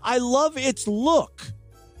married. I love its look.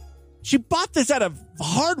 She bought this at a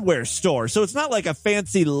hardware store, so it's not like a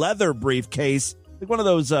fancy leather briefcase. Like one of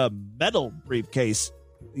those metal briefcase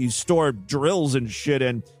you store drills and shit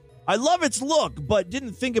in. I love its look, but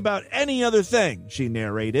didn't think about any other thing, she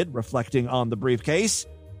narrated, reflecting on the briefcase.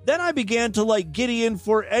 Then I began to like Gideon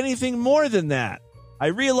for anything more than that. I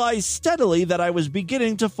realized steadily that I was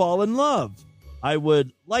beginning to fall in love. I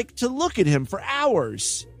would like to look at him for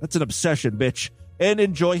hours. That's an obsession, bitch. And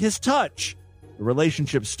enjoy his touch. The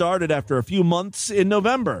relationship started after a few months in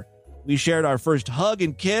November. We shared our first hug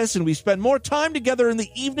and kiss, and we spent more time together in the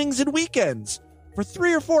evenings and weekends. For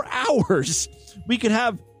 3 or 4 hours, we could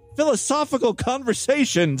have philosophical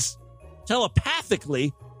conversations.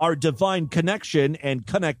 Telepathically, our divine connection and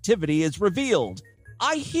connectivity is revealed.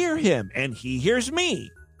 I hear him, and he hears me.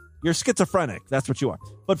 You're schizophrenic, that's what you are.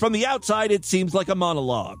 But from the outside, it seems like a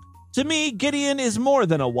monologue. To me, Gideon is more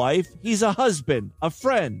than a wife. He's a husband, a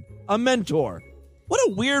friend, a mentor. What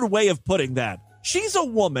a weird way of putting that. She's a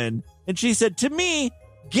woman, and she said, to me,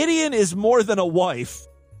 Gideon is more than a wife.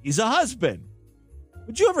 He's a husband.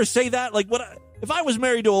 Would you ever say that? Like, if I was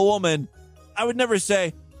married to a woman, I would never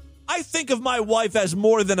say, I think of my wife as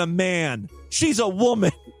more than a man. She's a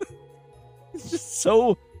woman. It's just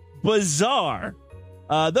so bizarre.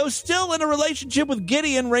 Though still in a relationship with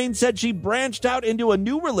Gideon, Rain said she branched out into a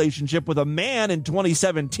new relationship with a man in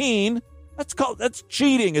 2017. That's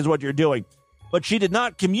cheating is what you're doing. But she did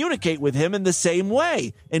not communicate with him in the same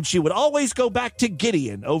way, and she would always go back to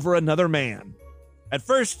Gideon over another man. At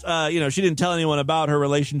first, she didn't tell anyone about her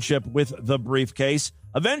relationship with the briefcase.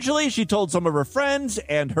 Eventually, she told some of her friends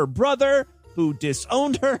and her brother, who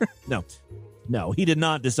disowned her. No, he did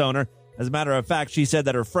not disown her. As a matter of fact, she said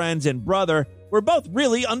that her friends and brother were both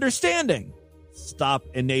really understanding. Stop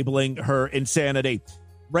enabling her insanity.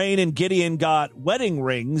 Rain and Gideon got wedding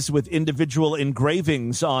rings with individual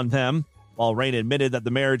engravings on them. While Rain admitted that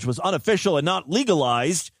the marriage was unofficial and not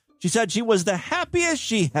legalized, she said she was the happiest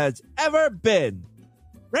she has ever been.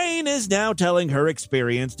 Rain is now telling her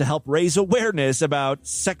experience to help raise awareness about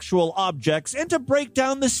sexual objects and to break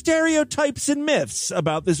down the stereotypes and myths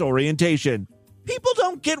about this orientation. People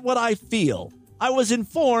don't get what I feel. I was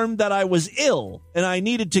informed that I was ill and I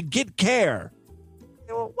needed to get care.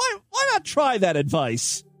 Why not try that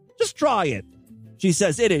advice? Just try it. She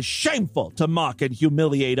says it is shameful to mock and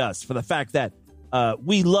humiliate us for the fact that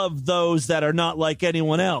we love those that are not like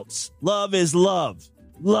anyone else. Love is love.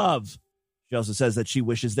 Love. She also says that she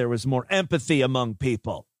wishes there was more empathy among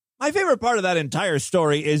people. My favorite part of that entire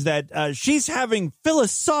story is that she's having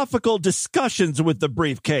philosophical discussions with the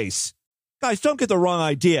briefcase. Guys, don't get the wrong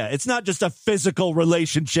idea. It's not just a physical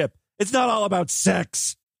relationship. It's not all about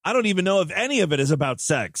sex. I don't even know if any of it is about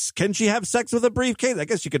sex. Can she have sex with a briefcase? I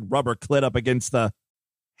guess you could rub her clit up against the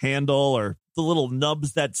handle or the little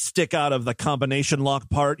nubs that stick out of the combination lock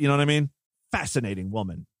part. You know what I mean? Fascinating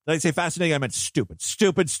woman. Did I say fascinating? I meant stupid.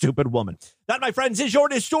 Stupid woman. That, my friends, is your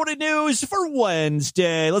Distorted News for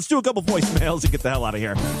Wednesday. Let's do a couple voicemails and get the hell out of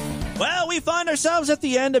here. Well, we find ourselves at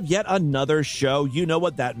the end of yet another show. You know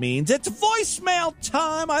what that means. It's voicemail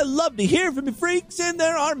time. I love to hear from you freaks, and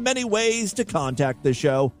there are many ways to contact the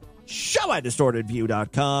show.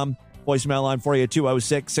 show@distortedview.com. Voicemail line for you,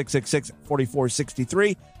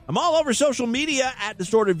 206-666-4463. I'm all over social media at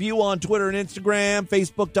Distorted View on Twitter and Instagram,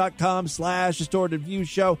 Facebook.com/Distorted View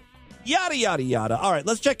Show, yada, yada, yada. All right,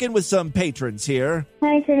 let's check in with some patrons here.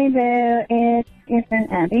 Hi, Jimmy Boo. It's your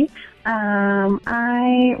friend Abby.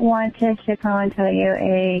 I wanted to call and tell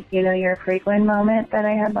you your frequent moment that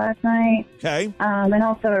I had last night. Okay. And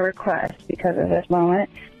also a request because of this moment.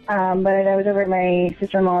 But I was over at my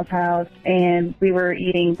sister-in-law's house, and we were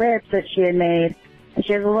eating ribs that she had made. And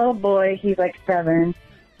she has a little boy. He's like 7.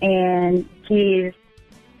 And he's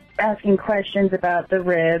asking questions about the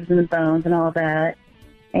ribs and the bones and all that.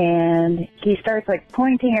 And he starts,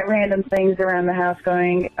 pointing at random things around the house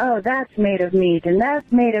going, oh, that's made of meat, and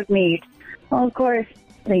that's made of meat. Well, of course,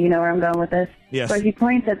 you know where I'm going with this. Yes. So he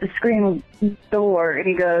points at the screen door, and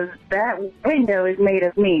he goes, that window is made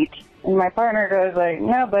of meat. And my partner goes,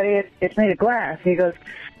 no, buddy, it's made of glass. And he goes,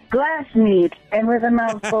 glass meat. And with a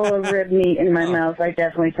mouthful of rib meat in my mouth, I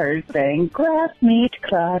definitely started saying, glass meat,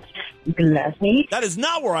 glass meat. That is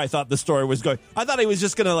not where I thought the story was going. I thought he was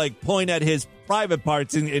just going to, point at his private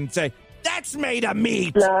parts and say, that's made of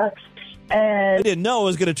meat. And I didn't know it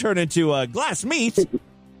was going to turn into glass meat.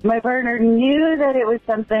 My partner knew that it was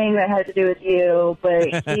something that had to do with you,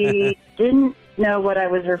 but he didn't know what I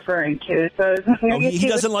was referring to. So he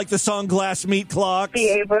doesn't like the song Glass Meat Clocks? Be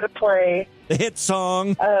able to play the hit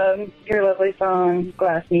song. Your lovely song,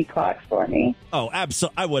 Glass Meat Clocks, for me. Oh,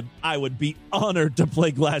 absolutely. I would be honored to play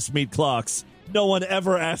Glass Meat Clocks. No one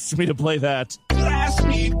ever asks me to play that. Glass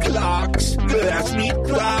meat clocks,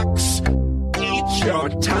 it's your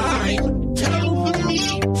time. Tell the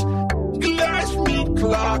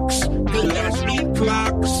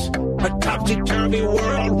topsy-turvy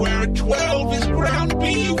world where 12 is ground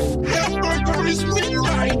beef, hamburger is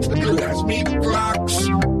midnight, glass meat clocks.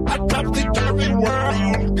 A topsy-turvy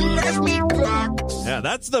world, glass meat clocks. Yeah,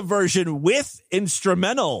 that's the version with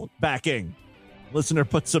instrumental backing. Listener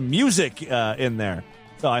put some music in there.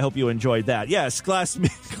 So I hope you enjoyed that. Yes, glass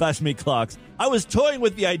meat clocks. I was toying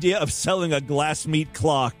with the idea of selling a glass meat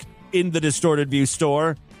clock in the Distorted View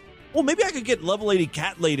store. Well, maybe I could get Level 80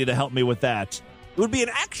 Cat Lady to help me with that. It would be an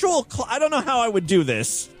actual I don't know how I would do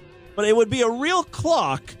this, but it would be a real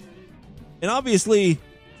clock. And obviously,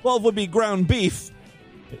 12 would be ground beef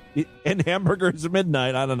and hamburgers at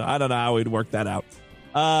midnight. I don't know how we'd work that out.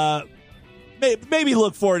 Maybe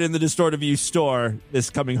look for it in the Distorted View store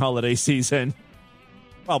this coming holiday season.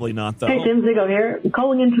 Probably not, though. Hey, Tim Zigo here. I'm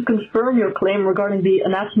calling in to confirm your claim regarding the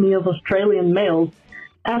anatomy of Australian males.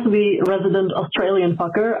 As the resident Australian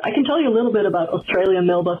fucker, I can tell you a little bit about Australian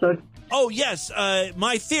male buttocks. Oh, yes.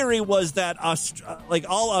 My theory was that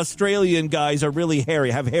all Australian guys are really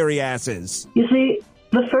hairy, have hairy asses. You see,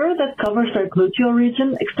 the fur that covers their gluteal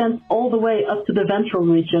region extends all the way up to the ventral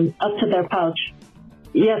region, up to their pouch.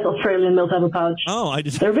 Yes, Australian males have a pouch. Oh,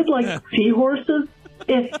 They're a bit like seahorses,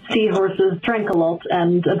 if seahorses drank a lot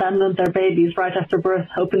and abandoned their babies right after birth,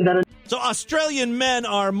 hoping that So Australian men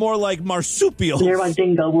are more like marsupials. Nearby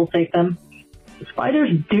dingo will take them. Spiders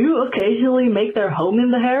do occasionally make their home in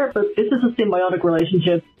the hair, but this is a symbiotic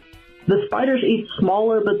relationship. The spiders eat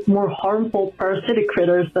smaller but more harmful parasitic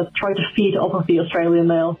critters that try to feed off of the Australian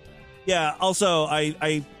male. Yeah, also,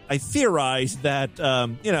 I theorized that,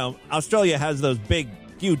 Australia has those big,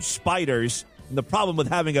 huge spiders, and the problem with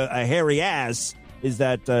having a hairy ass is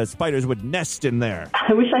that spiders would nest in there.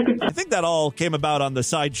 I wish I could I think that all came about on the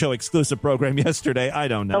Sideshow exclusive program yesterday. I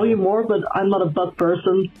don't know. Tell you more, but I'm not a butt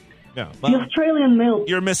person. Yeah, the Australian male...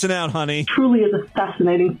 You're missing out, honey. ...truly is a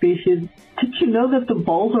fascinating species. Did you know that the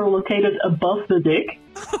balls are located above the dick?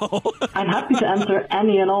 Oh. I'm happy to answer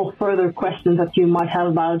any and all further questions that you might have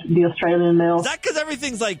about the Australian male. Is that because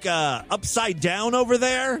everything's upside down over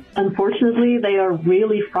there? Unfortunately, they are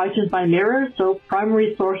really frightened by mirrors, so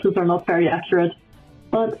primary sources are not very accurate.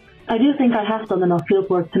 But I do think I have done enough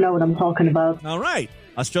fieldwork to know what I'm talking about. All right.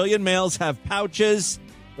 Australian males have pouches.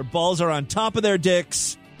 Their balls are on top of their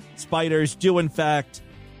dicks. Spiders do, in fact,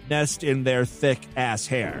 nest in their thick ass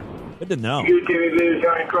hair. Good to know. You, Jimmy Boo,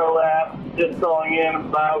 Johnny Crow Lab, just calling in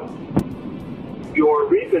about your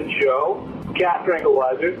recent show, Cat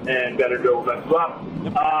Tranquilizer, and Better Go Best Up.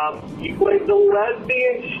 You played the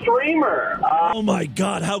lesbian streamer. Oh my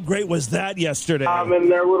God, how great was that yesterday? In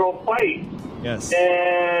their little fight. Yes.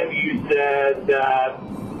 And you said that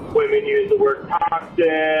women use the word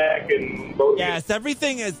toxic and... Yes,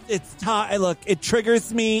 everything is, look, it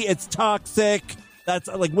triggers me, it's toxic. That's,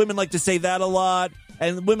 women like to say that a lot.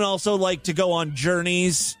 And women also like to go on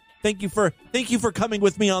journeys. Thank you for coming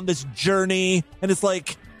with me on this journey. And it's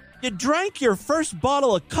like, you drank your first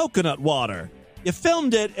bottle of coconut water. You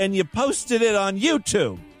filmed it and you posted it on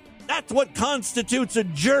YouTube. That's what constitutes a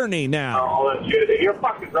journey now. Oh, that's good. You're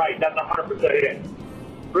fucking right. That's 100% it.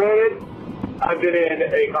 Granted, I've been in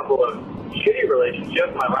a couple of shitty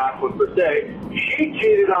relationships, my last one per se. She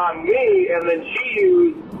cheated on me, and then she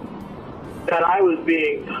used that I was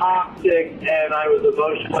being toxic and I was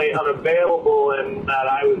emotionally unavailable and that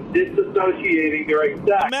I was disassociating during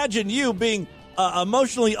sex. Imagine you being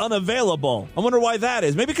emotionally unavailable. I wonder why that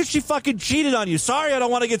is. Maybe because she fucking cheated on you. Sorry, I don't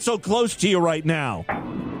want to get so close to you right now.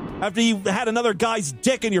 After you had another guy's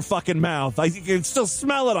dick in your fucking mouth. I can still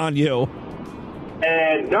smell it on you.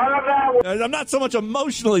 And none of that... I'm not so much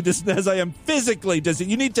emotionally distant as I am physically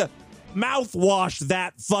distant. You need to mouthwash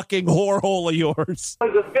that fucking whore hole of yours.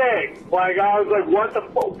 It was a thing. I was like, what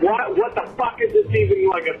the fuck is this even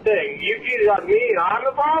like a thing? You cheated on me and I'm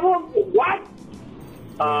the problem? What?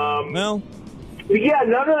 Well... Yeah,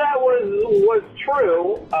 none of that was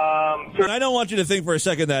true. And I don't want you to think for a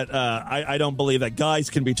second that I don't believe that guys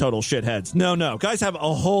can be total shitheads. No. Guys have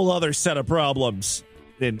a whole other set of problems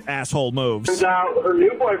than asshole moves. Turns out her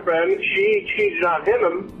new boyfriend, she cheated on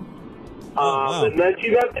him. Wow. And then she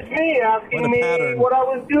messaged me asking me what I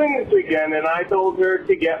was doing this weekend, and I told her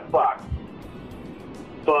to get fucked.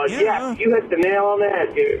 But yeah, you hit the nail on the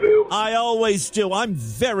head, Jimmy Boo. I always do. I'm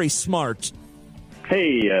very smart.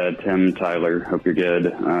 Hey, Tim, Tyler. Hope you're good.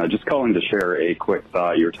 Just calling to share a quick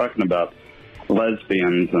thought. You were talking about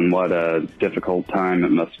lesbians and what a difficult time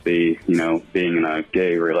it must be, being in a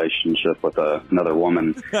gay relationship with another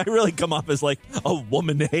woman. I really come off as like a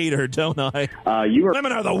woman hater, don't I?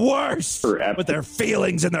 Women are the worst with their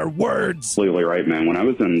feelings and their words. Absolutely right, man. When I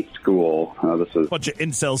was in school, this was... Bunch of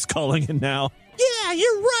incels calling in now. Yeah,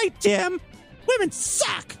 you're right, Tim. Women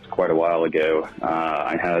suck. Quite a while ago,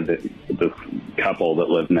 I had this couple that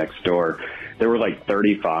lived next door. They were like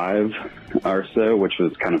 35 or so, which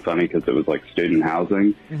was kind of funny because it was like student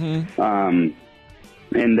housing. Mm-hmm.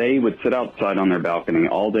 And they would sit outside on their balcony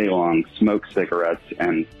all day long, smoke cigarettes,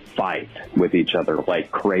 and fight with each other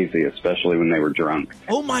like crazy, especially when they were drunk.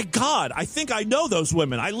 Oh, my God. I think I know those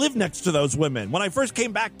women. I live next to those women. When I first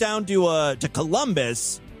came back down to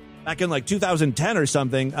Columbus, back in like 2010 or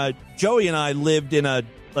something, Joey and I lived in a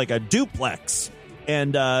duplex.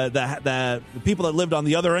 And the people that lived on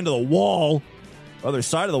the other end of the wall, other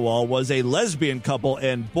side of the wall, was a lesbian couple.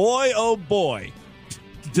 And boy, oh, boy,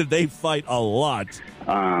 did they fight a lot.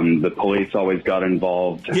 The police always got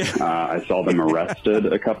involved. Yeah. I saw them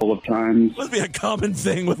arrested a couple of times. Must be a common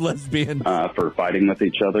thing with lesbians. For fighting with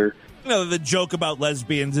each other. You know, the joke about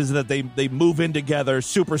lesbians is that they move in together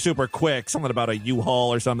super, super quick. Something about a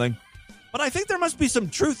U-Haul or something. But I think there must be some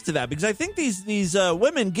truth to that, because I think these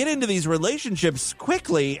women get into these relationships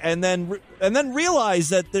quickly and then realize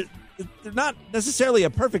that they're not necessarily a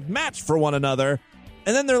perfect match for one another.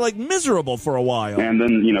 And then they're, like, miserable for a while. And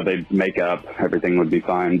then, you know, they'd make up. Everything would be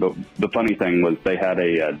fine. But the funny thing was they had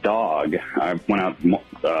a dog. I went out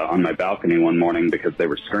on my balcony one morning because they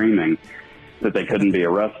were screaming that they couldn't be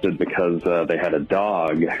arrested because they had a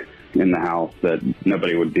dog in the house that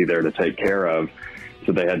nobody would be there to take care of.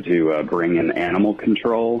 So they had to bring in animal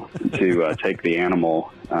control to take the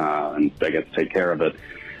animal and, I guess, take care of it.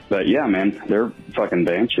 But yeah, man, they're fucking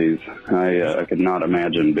banshees. I could not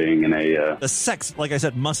imagine being in a... The sex, like I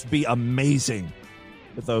said, must be amazing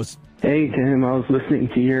with those. Hey, Tim, I was listening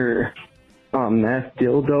to your mass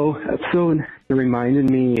dildo episode. It reminded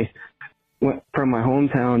me from my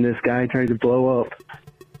hometown, this guy tried to blow up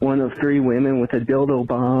one of 3 women with a dildo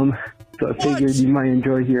bomb. So I figured you might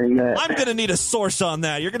enjoy hearing that. I'm going to need a source on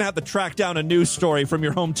that. You're going to have to track down a news story from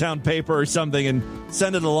your hometown paper or something and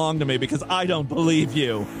send it along to me, because I don't believe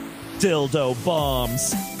you. Dildo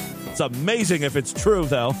bombs. It's amazing if it's true,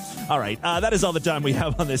 though. All right, that is all the time we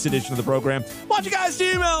have on this edition of the program. Want you guys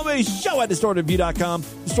to email me, show@distortedview.com.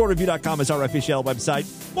 Distortedview.com is our official website.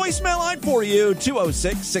 Voicemail line for you,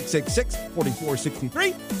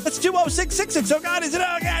 206-666-4463. That's 206-66. Oh, God, is it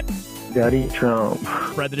again? Daddy Trump.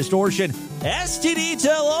 Spread the distortion. STD,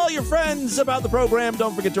 tell all your friends about the program.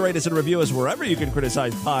 Don't forget to rate us and review us wherever you can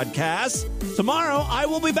criticize podcasts. Tomorrow, I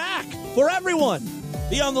will be back for everyone.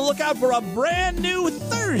 Be on the lookout for a brand new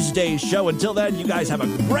Thursday show. Until then, you guys have a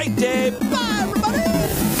great day. Bye, everybody!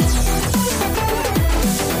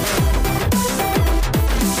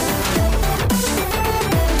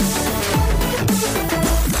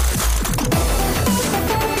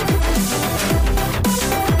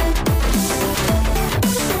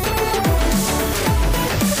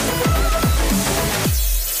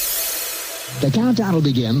 The countdown will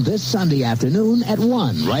begin this Sunday afternoon at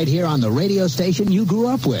 1, right here on the radio station you grew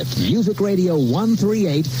up with, Music Radio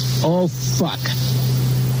 138. Oh, fuck.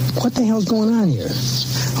 What the hell's going on here?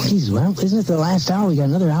 Oh, geez, well, isn't it the last hour? We got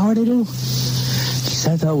another hour to do? Geez,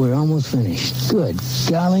 I thought we were almost finished. Good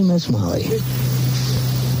golly, Miss Molly.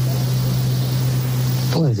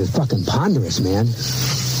 Boy, this is fucking ponderous, man.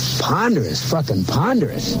 Ponderous, fucking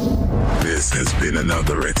ponderous. This has been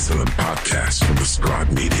another excellent podcast from the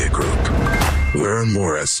Scribe Media Group. Learn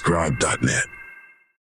more at scribe.net.